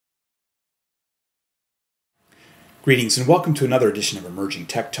Greetings and welcome to another edition of Emerging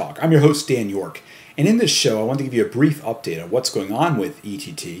Tech Talk. I'm your host, Dan York, and in this show I want to give you a brief update on what's going on with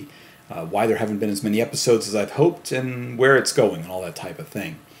ETT, why there haven't been as many episodes as I've hoped, and where it's going and all that type of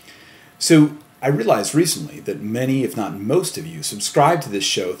thing. So I realized recently that many, if not most of you, subscribe to this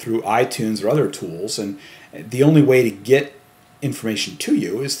show through iTunes or other tools, and the only way to get information to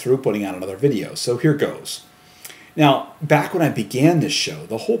you is through putting out another video. So here goes. Now, back when I began this show,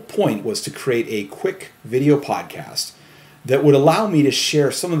 the whole point was to create a quick video podcast that would allow me to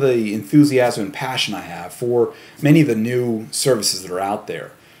share some of the enthusiasm and passion I have for many of the new services that are out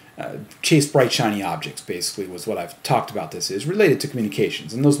there. Chase bright, shiny objects, basically, was what I've talked about this is, related to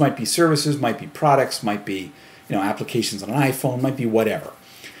communications. And those might be services, might be products, might be applications on an iPhone, might be whatever.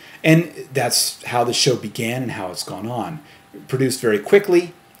 And that's how the show began and how it's gone on. Produced very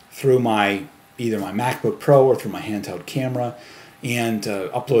quickly through either my MacBook Pro or through my handheld camera, and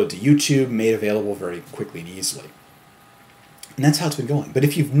uploaded to YouTube, made available very quickly and easily. And that's how it's been going. But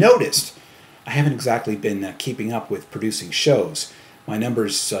if you've noticed, I haven't exactly been keeping up with producing shows. My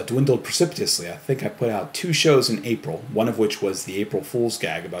numbers dwindled precipitously. I think I put out 2 shows in April, one of which was the April Fool's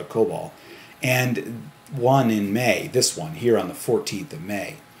gag about COBOL, and one in May, this one, here on the 14th of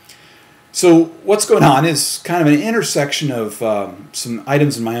May. So what's going on is kind of an intersection of some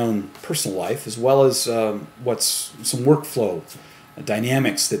items in my own personal life, as well as some workflow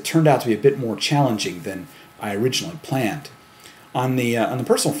dynamics that turned out to be a bit more challenging than I originally planned. On the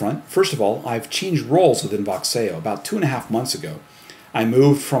personal front, first of all, I've changed roles within Voxeo. About 2.5 months ago, I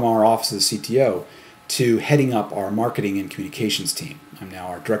moved from our office as CTO to heading up our marketing and communications team. I'm now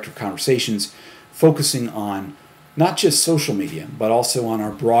our director of conversations, focusing on not just social media, but also on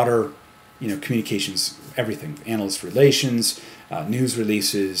our broader communications, everything, analyst relations, news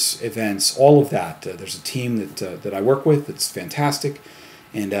releases, events, all of that. There's a team that I work with that's fantastic.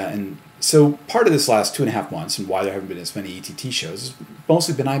 And so part of this last 2.5 months and why there haven't been as many ETT shows has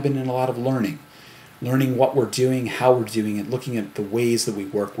mostly been I've been in a lot of learning what we're doing, how we're doing it, looking at the ways that we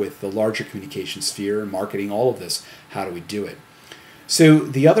work with the larger communication sphere, marketing, all of this, how do we do it. So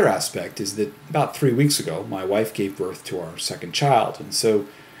the other aspect is that about 3 weeks ago, my wife gave birth to our second child. And so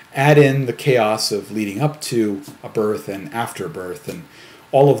add in the chaos of leading up to a birth and after birth and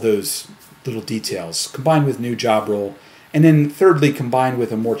all of those little details, combined with new job role, and then thirdly, combined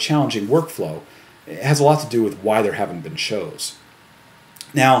with a more challenging workflow, it has a lot to do with why there haven't been shows.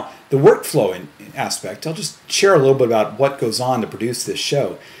 Now, the workflow aspect, I'll just share a little bit about what goes on to produce this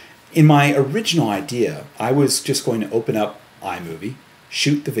show. In my original idea, I was just going to open up iMovie,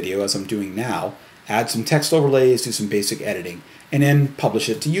 shoot the video as I'm doing now, add some text overlays, do some basic editing, and then publish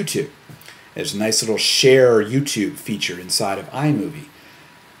it to YouTube. There's a nice little share YouTube feature inside of iMovie.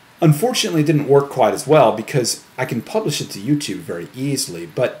 Unfortunately, it didn't work quite as well because I can publish it to YouTube very easily,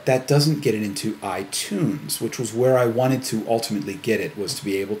 but that doesn't get it into iTunes, which was where I wanted to ultimately get it, was to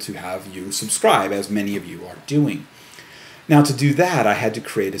be able to have you subscribe, as many of you are doing. Now, to do that, I had to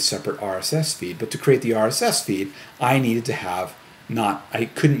create a separate RSS feed, but to create the RSS feed, I needed to have I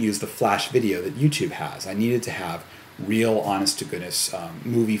couldn't use the Flash video that YouTube has. I needed to have real, honest-to-goodness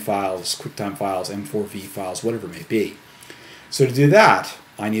movie files, QuickTime files, M4V files, whatever it may be. So to do that,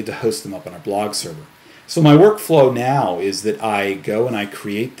 I need to host them up on our blog server. So my workflow now is that I go and I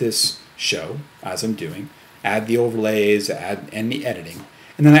create this show, as I'm doing, add the overlays, and the editing,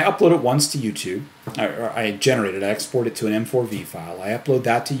 and then I upload it once to YouTube. I generate it, I export it to an M4V file, I upload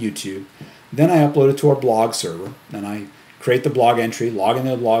that to YouTube, then I upload it to our blog server, then I create the blog entry, log into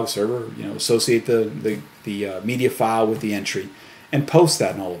the blog server, associate the media file with the entry, and post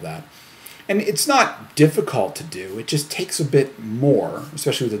that and all of that. And it's not difficult to do. It just takes a bit more,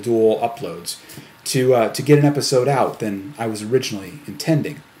 especially with the dual uploads, to get an episode out than I was originally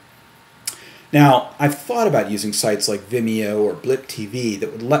intending. Now, I've thought about using sites like Vimeo or Blip TV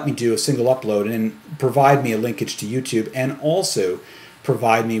that would let me do a single upload and provide me a linkage to YouTube and also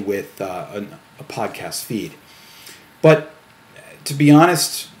provide me with a podcast feed. But to be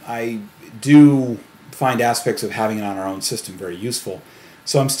honest, I do find aspects of having it on our own system very useful.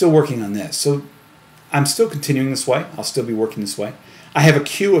 So I'm still working on this. So I'm still continuing this way. I'll still be working this way. I have a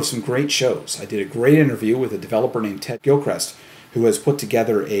queue of some great shows. I did a great interview with a developer named Ted Gilchrist, who has put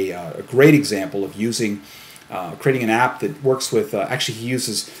together a great example of creating an app that works with, actually he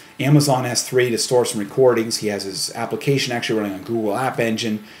uses Amazon S3 to store some recordings. He has his application actually running on Google App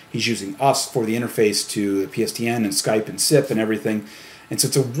Engine. He's using us for the interface to the PSTN and Skype and SIP and everything. And so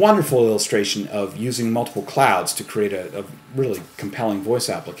it's a wonderful illustration of using multiple clouds to create a really compelling voice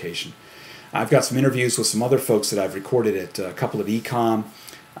application. I've got some interviews with some other folks that I've recorded at a couple of ecom,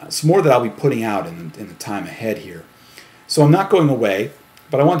 some more that I'll be putting out in the time ahead here. So I'm not going away.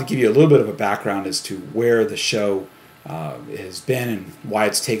 But I wanted to give you a little bit of a background as to where the show has been and why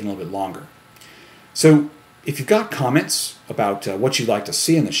it's taken a little bit longer. So if you've got comments about what you'd like to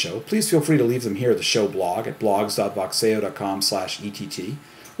see in the show, please feel free to leave them here at the show blog at blogs.voxeo.com/ETT,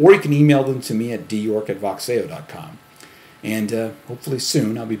 or you can email them to me at dyork@voxeo.com. And hopefully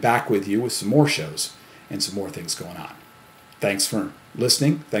soon I'll be back with you with some more shows and some more things going on. Thanks for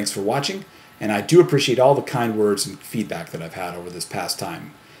listening. Thanks for watching. And I do appreciate all the kind words and feedback that I've had over this past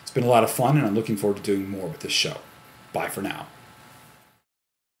time. It's been a lot of fun, and I'm looking forward to doing more with this show. Bye for now.